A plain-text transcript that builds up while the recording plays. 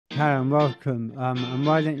Karen, welcome. And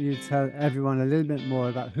why don't you tell everyone a little bit more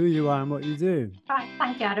about who you are and what you do? Right,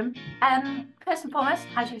 thank you, Adam. First and foremost,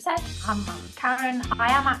 as you said, I'm Karen.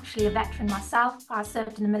 I am actually a veteran myself. I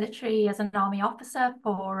served in the military as an army officer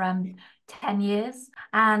for 10 years,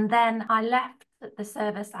 and then I left the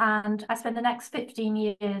service and I spent the next 15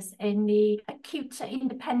 years in the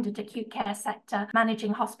independent acute care sector,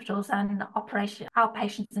 managing hospitals and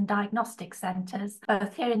outpatients and diagnostic centres,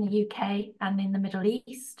 both here in the UK and in the Middle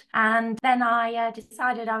East. And then I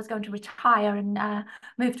decided I was going to retire and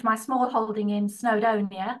moved to my small holding in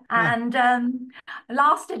Snowdonia, Ah, and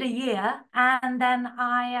lasted a year. And then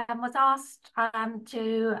I was asked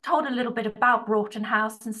told a little bit about Broughton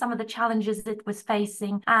House and some of the challenges it was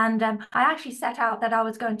facing. And I actually set out that I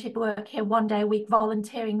was going to work here one day a week,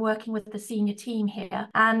 volunteering, working with the senior team here.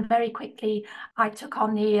 And very quickly, I took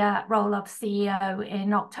on the role of CEO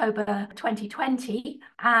in October 2020,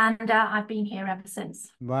 and I've been here ever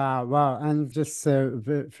since. wow, wow. And just for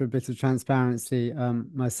a bit of transparency,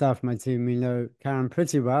 myself, my team, we know Karen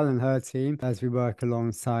pretty well and her team as we work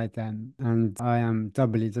alongside them. And I am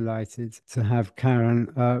doubly delighted to have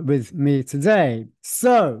Karen with me today.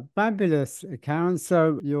 So, fabulous, Karen.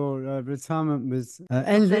 So, your retirement was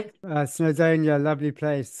ended. Lovely. Snowdonia, lovely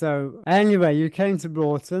place. So, anyway, you came to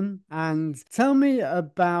Broughton and tell me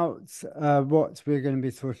about what we're going to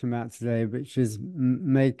be talking about today, which is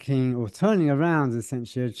making or turning around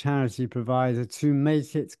essentially a charity provider to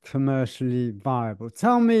make it commercially viable.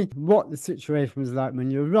 Tell me what the situation was like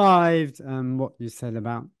when you arrived and what you set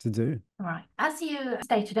about to do. Right. As you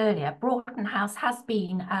stated earlier, Broughton House has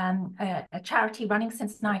been a charity running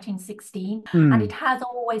since 1916, and it Hmm. has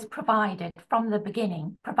always provided, from the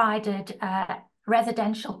beginning, provided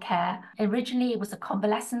residential care. Originally, it was a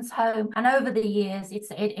convalescence home, and over the years,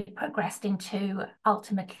 it progressed into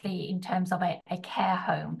ultimately in terms of a care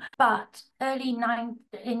home. But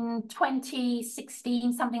in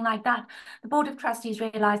 2016, something like that, the Board of Trustees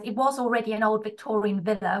realised it was already an old Victorian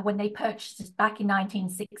villa when they purchased it back in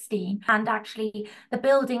 1916. And actually, the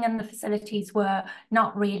building and the facilities were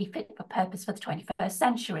not really fit for purpose for the 21st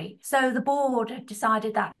century. So the board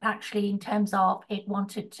decided that actually, in terms of it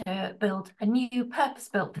wanted to build a new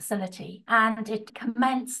purpose-built facility, and it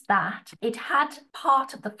commenced that. It had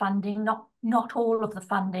part of the funding, not all of the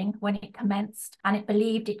funding when it commenced, and it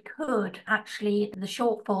believed it could actually, the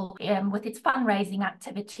shortfall with its fundraising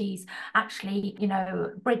activities, actually,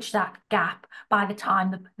 bridge that gap by the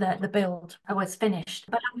time the build was finished.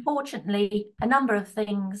 But unfortunately, a number of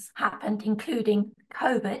things happened, including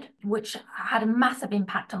COVID, which had a massive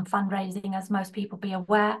impact on fundraising, as most people be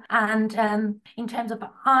aware. And in terms of,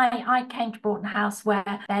 I came to Broughton House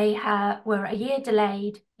where they were a year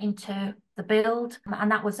delayed into the build, and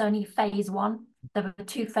that was only phase one. There were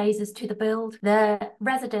two phases to the build. The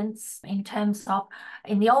residents, in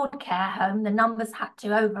the old care home, the numbers had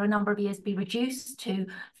to, over a number of years, be reduced to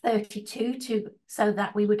 32 so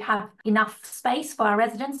that we would have enough space for our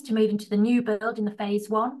residents to move into the new build in the phase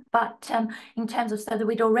one. But in terms of, so that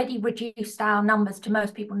we'd already reduced our numbers to,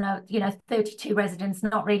 most people know, 32 residents,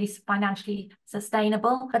 not really financially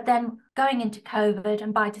sustainable. But then going into COVID,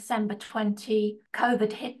 and by December 20,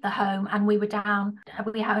 COVID hit the home, and we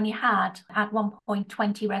only had at one point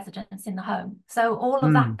 20 residents in the home. So all of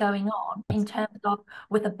Hmm. that going on in terms of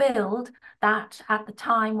with a build that at the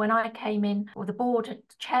time when I came in, or the board, the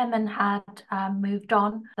chairman had moved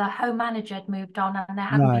on, the home manager had moved on, and there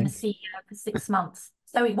hadn't been a Right. CEO for 6 months.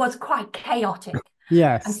 So it was quite chaotic. And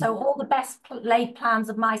Yes. so all the best laid plans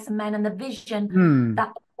of mice and men and the vision Hmm.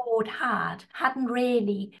 that the board hadn't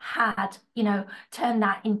really turned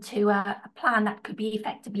that into a plan that could be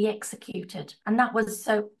effectively executed. And that was,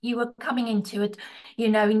 so you were coming into it,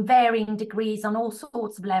 in varying degrees on all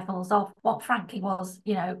sorts of levels of what frankly was,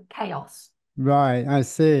 chaos. Right, I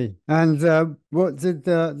see. And what did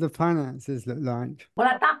the finances look like? Well,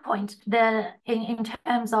 at that point, in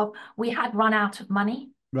terms of, we had run out of money.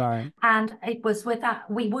 Right. And it was with that,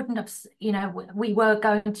 we wouldn't have, we were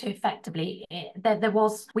going to effectively,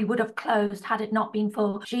 we would have closed had it not been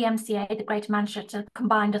for GMCA, the Greater Manchester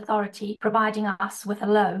Combined Authority, providing us with a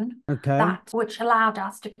loan Okay. which allowed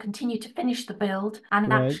us to continue to finish the build, and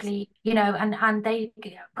Great. actually, and they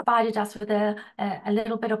provided us with a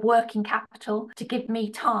little bit of working capital to give me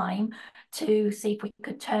time to see if we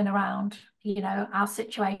could turn around our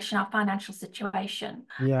situation, our financial situation.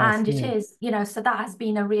 Yes. And it Yeah. is, so that has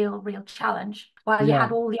been a real challenge while you Yeah.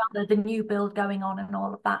 had all the new build going on and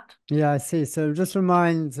all of that. Yeah, I see. So just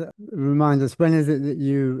remind us, when is it that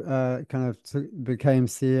you kind of became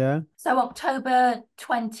CEO? So October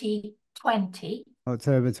 2020.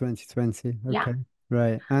 October 2020. Yeah. Okay.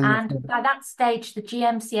 Right. And And by that stage, the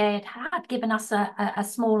GMCA had given us a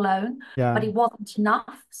small loan, yeah. but it wasn't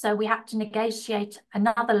enough. So we had to negotiate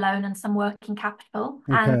another loan and some working capital.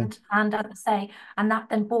 Okay. And as I say, and that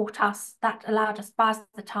then that allowed us by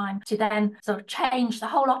the time to then sort of change the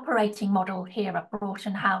whole operating model here at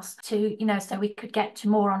Broughton House to, so we could get to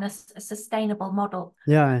more on a sustainable model.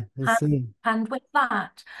 Yeah, I see. And with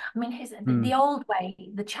that, I mean, the old way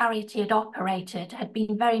the charity had operated had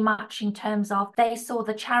been very much in terms of they saw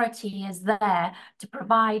the charity as there to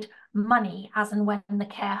provide money as and when the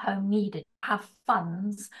care home needed, have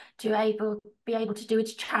funds to be able to do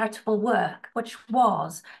its charitable work, which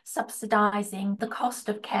was subsidising the cost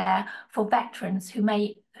of care for veterans who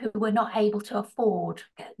were not able to afford,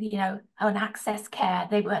 and access care.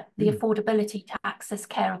 They were the affordability to access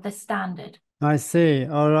care of this standard. I see.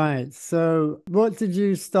 All right. So, what did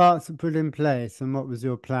you start to put in place and what was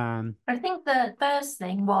your plan? I think the first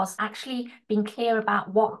thing was actually being clear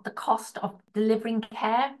about what the cost of delivering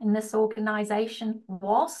care in this organisation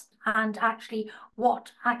was, and actually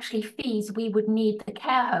what fees we would need, the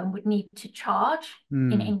care home would need to charge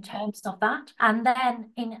Hmm. in terms of that. And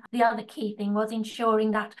then the other key thing was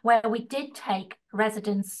ensuring that where we did take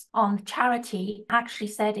residents on, charity actually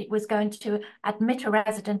said it was going to admit a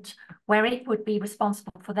resident where it would be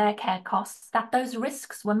responsible for their care costs, that those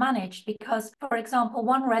risks were managed. Because, for example,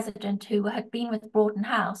 one resident who had been with Broughton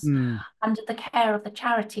House Hmm. under the care of the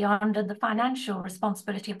charity, or under the financial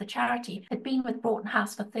responsibility of the charity, had been with Broughton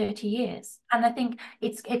House for 30 years. And I think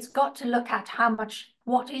it's got to look at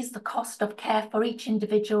what is the cost of care for each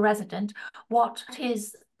individual resident, what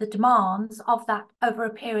is the demands of that over a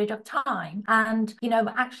period of time, and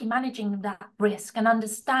actually managing that risk and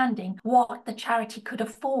understanding what the charity could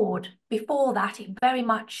afford. Before that, it very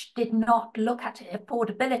much did not look at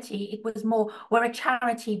affordability. It was more, we're a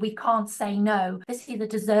charity, we can't say no, this is a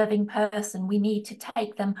deserving person, we need to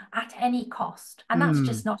take them at any cost, and that's Hmm.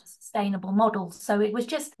 just not a sustainable model. So it was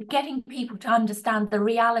just getting people to understand the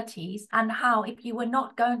realities, and how if you were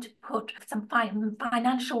not going to put some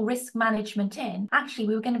financial risk management in, actually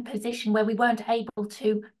we were going to a position where we weren't able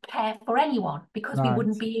to care for anyone because we Right.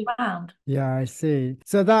 wouldn't be around. Yeah, I see.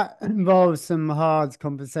 So that involves some hard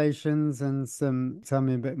conversations and tell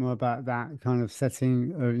me a bit more about that kind of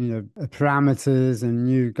setting, parameters and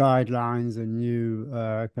new guidelines and new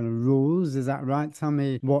kind of rules. Is that right? Tell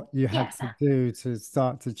me what you had Yes. to do to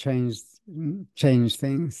start to change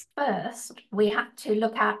things. First, we had to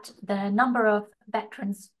look at the number of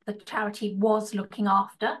veterans the charity was looking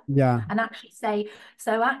after, Yeah. and actually say,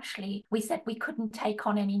 so actually we said we couldn't take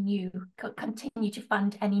on continue to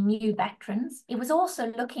fund any new veterans. It was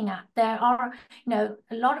also looking at, there are a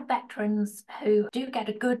lot of veterans who do get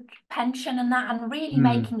a good pension and that, and really Mm.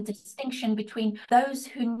 making the distinction between those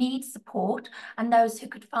who need support and those who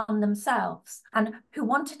could fund themselves, and who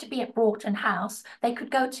wanted to be at Broughton House. They could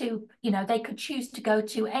go to, they could choose to go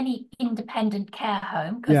to any independent care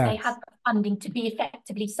home because they had Yes. the funding to be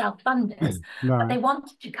effectively self-funders, but Right. they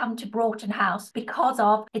wanted to come to Broughton House because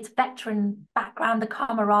of its veteran background, the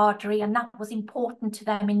camaraderie, and that was important to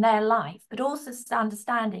them in their life. But also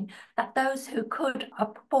understanding that those who could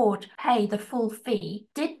afford to pay the full fee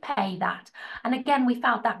did pay that. And again, we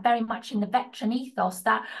felt that very much in the veteran ethos,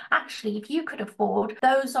 that actually if you could afford,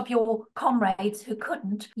 those of your comrades who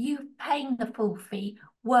couldn't, you paying the full fee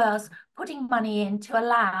was putting money in to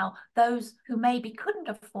allow those who maybe couldn't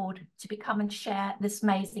afford to become and share this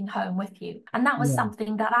amazing home with you. And that was Yeah.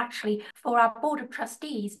 something that actually, for our board of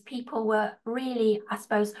trustees, people were really, I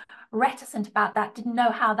suppose, reticent about that, didn't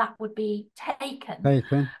know how that would be taken.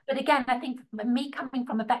 Taken. But again, I think me coming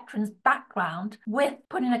from a veterans background with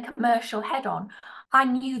putting a commercial head on, I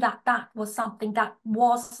knew that was something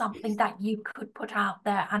that you could put out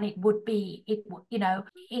there, and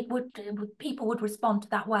people would respond to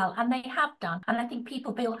that well, and they have done. And I think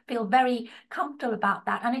people feel very comfortable about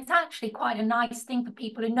that. And it's actually quite a nice thing for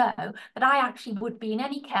people to know that I actually would be in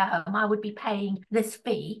any care home, I would be paying this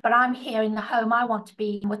fee, but I'm here in the home I want to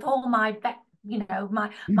be with all my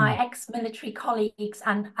my ex-military colleagues,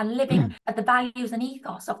 and living at the values and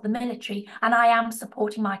ethos of the military, and I am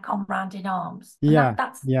supporting my comrade in arms, and Yeah.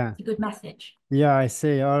 that's Yeah. a good message. Yeah, I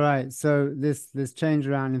see. All right. So this change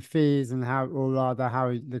around in fees and how, or rather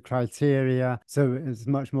how the criteria. So it's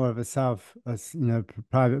much more of a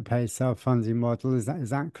private pay self-funding model. Is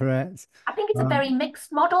that correct? I think it's a very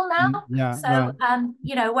mixed model now. Yeah. So,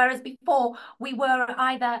 Right. whereas before we were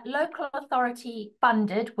either local authority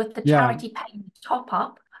funded with the Yeah. charity paying top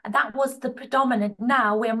up, and that was the predominant.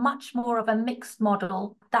 Now we're much more of a mixed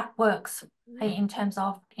model that works in terms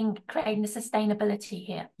of in creating the sustainability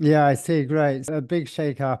here. Yeah, I see. Great. A big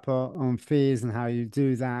shake up on fees and how you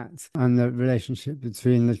do that, and the relationship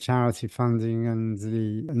between the charity funding and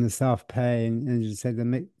the self-pay, and you say the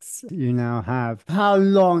mix you now have. How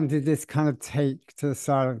long did this kind of take to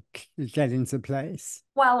sort of get into place?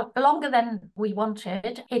 Well, longer than we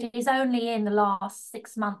wanted. It is only in the last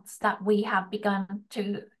 6 months that we have begun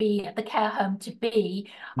to be the care home to be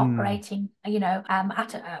Mm. operating,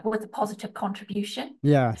 with a positive contribution.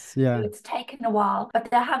 Yes, So yeah. it's taken a while, but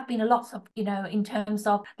there have been a lot of, in terms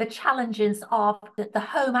of the challenges of the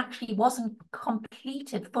home actually wasn't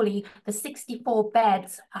completed fully. The 64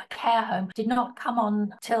 beds care home did not come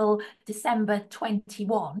on till December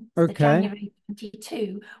 21. So Okay. January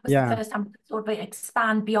 22 was the Yeah. first time to sort of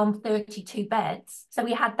expand beyond 32 beds. So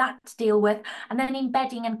we had that to deal with, and then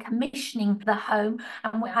embedding and commissioning the home.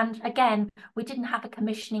 And again, we didn't have a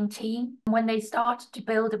commissioning team. When they started to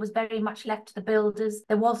build, it was very much left to the builders.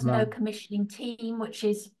 There was no Right. commissioning team, which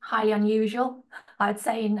is highly unusual, I'd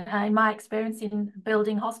say, in my experience in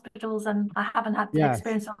building hospitals, and I haven't had the Yes.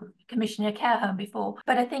 experience of commissioning a care home before.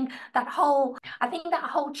 But I think that whole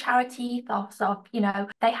charity ethos of,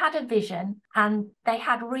 they had a vision and they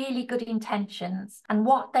had really good intentions, and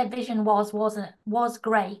what their vision was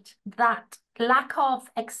great. That lack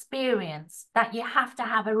of experience, that you have to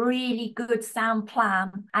have a really good sound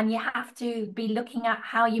plan, and you have to be looking at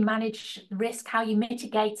how you manage risk, how you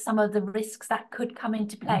mitigate some of the risks that could come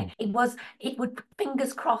into play. It would,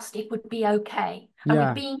 fingers crossed, it would be okay. And we've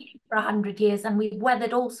Yeah. been here for 100 years and we've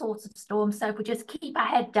weathered all sorts of storms. So if we just keep our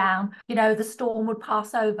head down, the storm would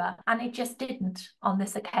pass over. And it just didn't on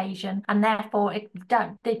this occasion. And therefore, it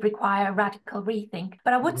did require a radical rethink.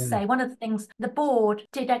 But I would Yeah. say one of the things the board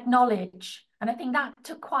did acknowledge, and I think that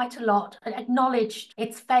took quite a lot. It acknowledged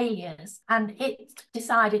its failures and it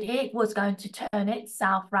decided it was going to turn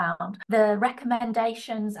itself round. The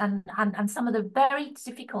recommendations and some of the very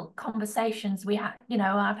difficult conversations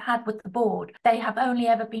I've had with the board, they have only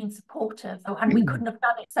ever been supportive, and we couldn't have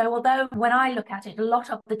done it. So although when I look at it, a lot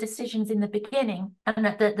of the decisions in the beginning and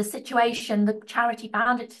the situation the charity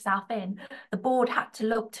found itself in, the board had to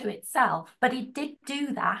look to itself, but it did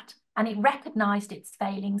do that. And it recognised its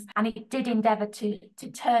failings, and it did endeavour to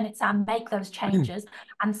turn its and make those changes,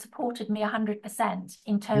 and supported me 100%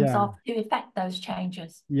 in terms Yeah. of to effect those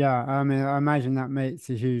changes. Yeah, I mean, I imagine that makes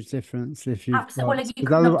a huge difference if you've Absolutely. got, Well, you because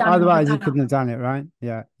couldn't have done it otherwise you without. couldn't have done it, right?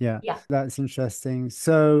 Yeah, yeah. Yeah. That's interesting.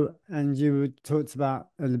 So, and you talked about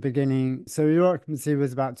at the beginning, so your occupancy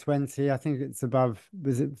was about 20. I think it's above,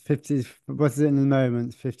 was it 50? What's it in the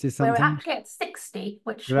moment? 50 We're something? actually at 60,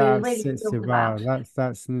 which we're About really 60. thrilled Wow, about.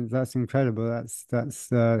 that's incredible. That's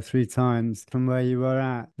 3 times from where you were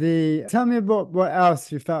at. Tell me about what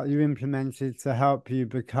else you felt you implemented to help you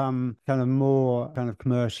become kind of more kind of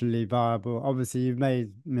commercially viable. Obviously, you've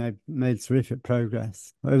made terrific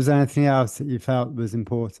progress. Was there anything else that you felt was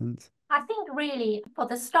important? I think really for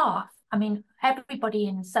the staff, I mean, everybody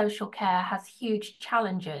in social care has huge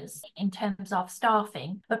challenges in terms of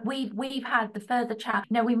staffing, but we've had the further challenge.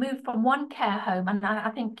 We moved from one care home, and I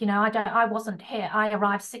think, I wasn't here. I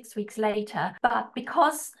arrived 6 weeks later, but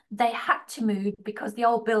because they had to move because the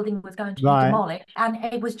old building was going to be Right. demolished, and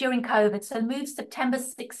it was during COVID, so moved September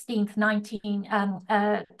 16th,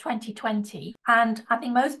 2020. And I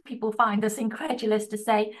think most people find this incredulous to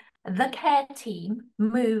say, the care team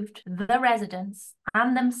moved the residents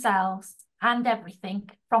and themselves and everything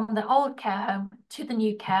from the old care home to the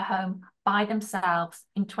new care home by themselves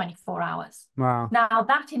in 24 hours. Wow. Now,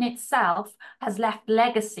 that in itself has left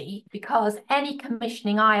legacy, because any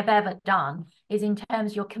commissioning I have ever done is in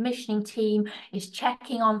terms of your commissioning team is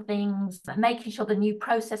checking on things, making sure the new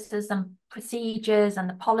processes and procedures and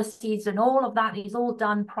the policies and all of that is all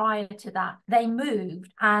done prior to that. They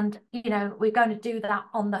moved, and we're going to do that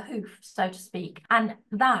on the hoof, so to speak. And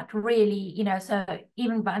that really, so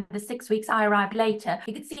even by the 6 weeks I arrived later,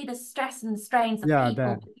 you could see the stress and the strains of Yeah, I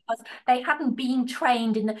bet. people, because they hadn't been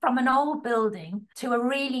trained from an old building to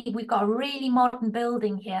we've got a really modern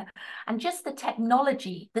building here. And just the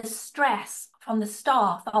technology, the stress from the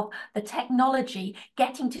staff of the technology,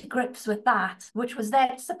 getting to grips with that, which was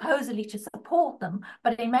there supposedly to support them,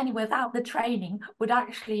 but in many without the training would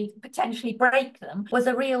actually potentially break them, was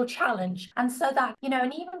a real challenge. And so that,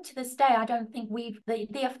 and even to this day, I don't think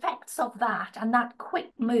the effects of that and that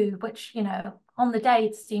quick move, which, on the day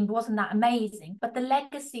it seemed wasn't that amazing, but the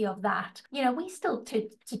legacy of that, we still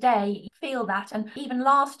today feel that. And even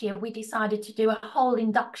last year, we decided to do a whole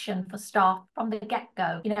induction for staff from the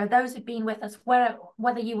get-go. Those who've been with us,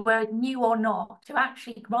 whether you were new or not, to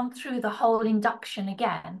actually run through the whole induction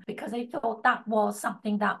again, because they thought that was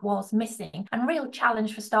something that was missing, and real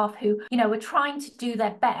challenge for staff who, were trying to do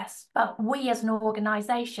their best, but we as an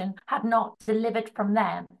organisation had not delivered from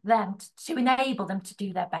them to enable them to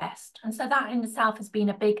do their best. And so that in itself has been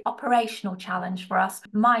a big operational challenge for us.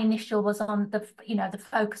 My initial was on the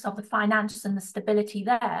focus of the finance and the stability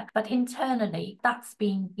there, but internally that's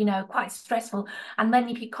been, quite stressful. And then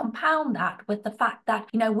if you compound that with the fact that,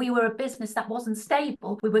 we were a business that wasn't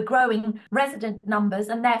stable, we were growing resident numbers,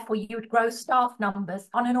 and therefore you would grow staff numbers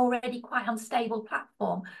on an already quite unstable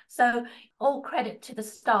platform. So all credit to the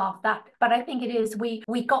staff, but I think it is, we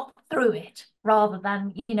got through it, rather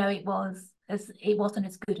than, it wasn't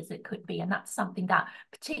as good as it could be. And that's something that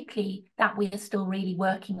particularly that we are still really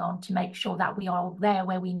working on, to make sure that we are there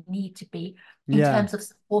where we need to be in terms of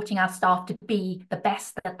supporting our staff to be the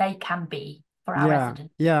best that they can be for our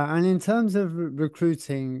residents. Yeah. And in terms of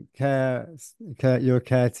recruiting your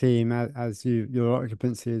care team, as your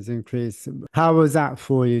occupancy has increased, how was that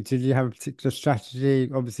for you? Did you have a particular strategy?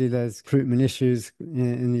 Obviously, there's recruitment issues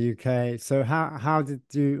in the UK. So how did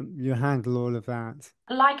you handle all of that?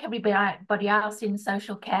 Like everybody else in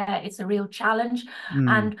social care, it's a real challenge. Mm,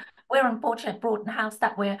 And we're unfortunate at Broughton House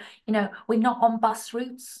that we're not on bus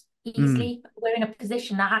routes mm, easily. We're in a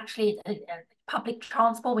position that actually public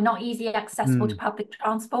transport, we're not easily accessible to mm. public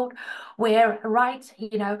transport. We're right,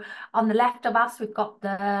 on the left of us, we've got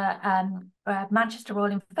the Manchester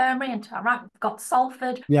Royal Infirmary, and to our right, we've got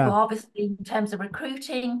Salford, who Yeah, are obviously in terms of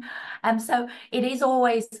recruiting. So it is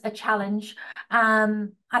always a challenge.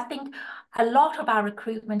 I think a lot of our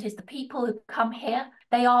recruitment is the people who come here.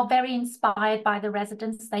 They are very inspired by the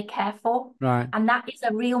residents they care for. right. And that is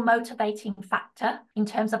a real motivating factor in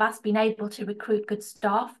terms of us being able to recruit good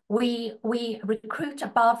staff. We recruit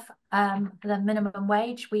above the minimum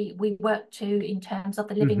wage. We work to in terms of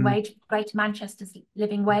the living Hmm. wage, Greater Manchester's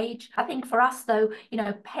living wage. I think for us though,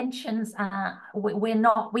 pensions,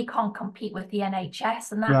 we can't compete with the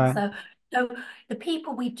NHS and that. Right. So the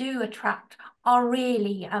people we do attract are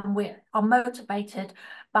really, we are motivated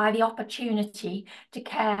by the opportunity to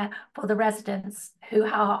care for the residents who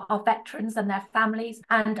are veterans and their families.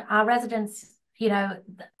 And our residents,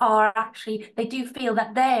 are actually, they do feel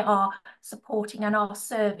that they are supporting and are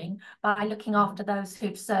serving by looking after those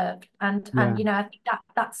who've served. And Yeah. I think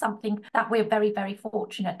that's something that we're very, very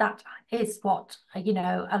fortunate. That is what,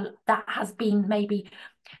 that has been maybe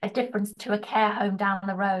a difference to a care home down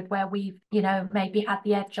the road, where we've, maybe had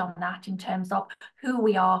the edge on that in terms of who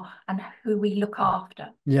we are and who we look after.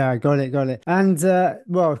 Yeah, got it. And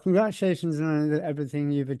well, congratulations on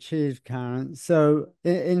everything you've achieved, Karen. So,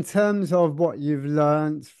 in terms of what you've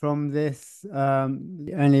learned from this,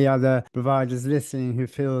 any other providers listening who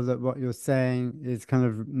feel that what you're saying is kind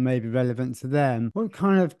of maybe relevant to them, what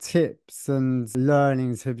kind of tips and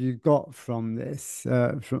learnings have you got from this,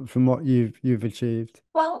 from what you've achieved?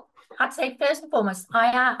 Well, I'd say first and foremost,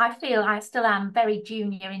 I feel I still am very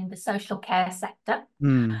junior in the social care sector.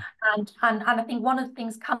 Mm, And I think one of the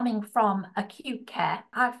things coming from acute care,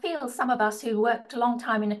 I feel some of us who worked a long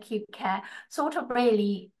time in acute care sort of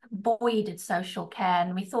really voided social care,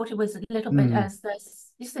 and we thought it was a little bit mm, as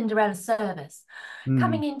the Cinderella service. mm,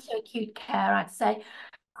 Coming into acute care, I'd say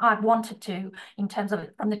I've wanted to, in terms of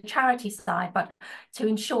it from the charity side, but to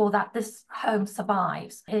ensure that this home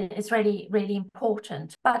survives is really, really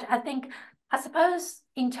important. But I suppose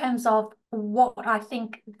in terms of what I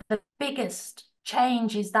think the biggest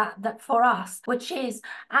change is that for us, which is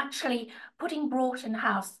actually putting Broughton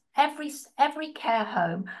House, every care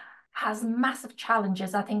home has massive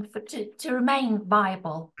challenges, I think, to remain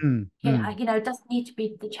viable. mm, mm. It doesn't need to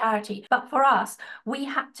be the charity, but for us, we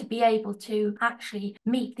had to be able to actually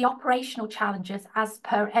meet the operational challenges as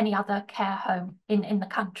per any other care home in the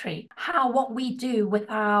country. What we do with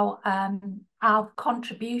our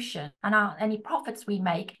contribution and any profits we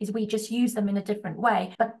make is we just use them in a different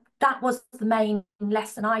way. But that was the main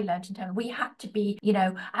lesson I learned in terms of we had to be,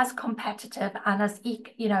 as competitive and as,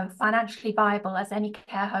 financially viable as any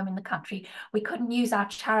care home in the country. We couldn't use our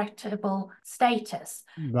charitable status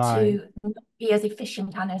Right. to be as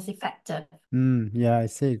efficient and as effective. Yeah, I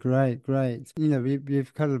see. Great.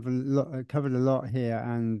 We've covered a lot here,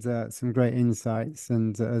 and some great insights.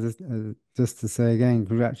 And just to say again,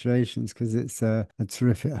 congratulations, because it's a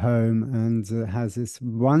terrific home, and has this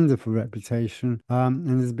wonderful reputation,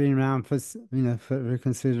 and has been around for for a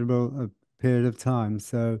considerable period of time.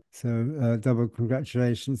 Double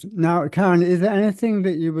congratulations. Now, Karen, is there anything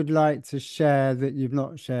that you would like to share that you've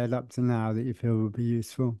not shared up to now that you feel would be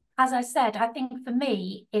useful? As I said, I think for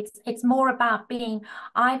me, it's more about being.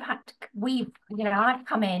 I've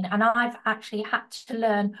come in and I've actually had to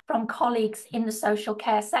learn from colleagues in the social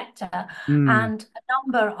care sector, Mm. and a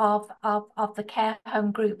number of the care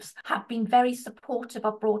home groups have been very supportive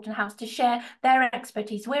of Broughton House to share their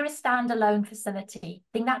expertise. We're a standalone facility. I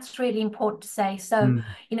think that's really important to say. So, Mm.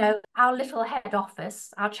 our little head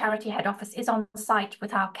office, our charity head office, is on site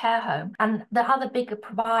with our care home, and the other bigger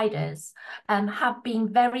providers have been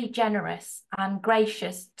very generous and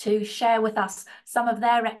gracious to share with us some of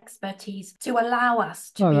their expertise to allow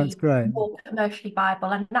us to Oh, that's be great. more commercially viable.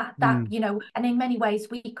 And Mm. and in many ways,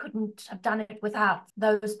 we couldn't have done it without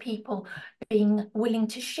those people being willing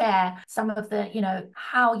to share some of the,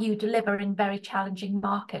 how you deliver in very challenging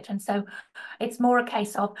market. And so it's more a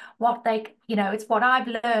case of it's what I've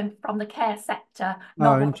learned from the care sector, Oh,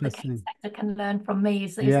 not what the care interesting. sector can learn from me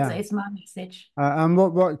Yeah. is my message. And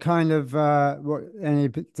what kind of what any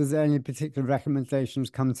does any particular recommendations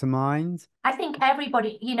come to mind? I think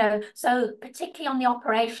everybody, so particularly on the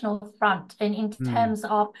operational front, in Mm. terms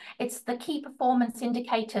of it's the key performance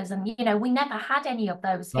indicators, and we never had any of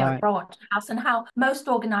those here at Right. Broughton House, and how most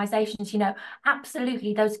organisations,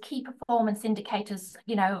 absolutely those key performance indicators,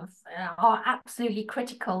 are absolutely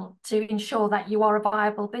critical to ensure that you are a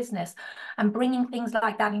viable business, and bringing things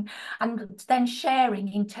like that in, and then sharing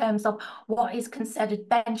in terms of what is considered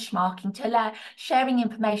benchmarking to allow sharing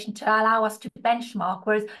information to allow us to benchmark,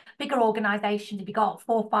 whereas bigger organisations, if you've got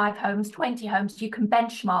 4, 5 homes, 20 homes, you can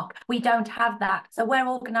benchmark. We don't have that. So where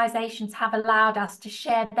organisations have allowed us to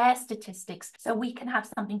share their statistics so we can have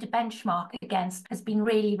something to benchmark against has been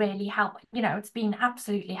really, really helpful. It's been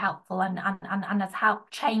absolutely helpful, and has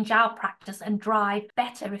helped change our practice and drive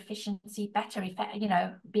better efficiency, better effect,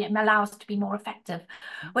 allow us to be more effective,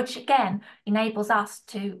 which again enables us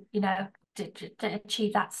to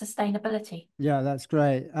achieve that sustainability. Yeah, that's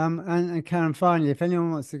great. And Karen, finally, if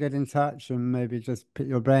anyone wants to get in touch and maybe just pick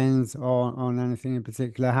your brains on anything in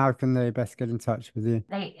particular, how can they best get in touch with you?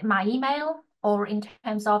 My email, or in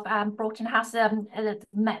terms of Broughton House, the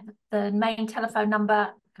main telephone number,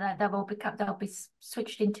 they'll be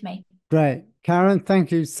switched into me. Great. Karen,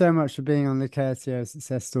 thank you so much for being on the KSEO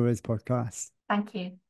Success Stories podcast. Thank you.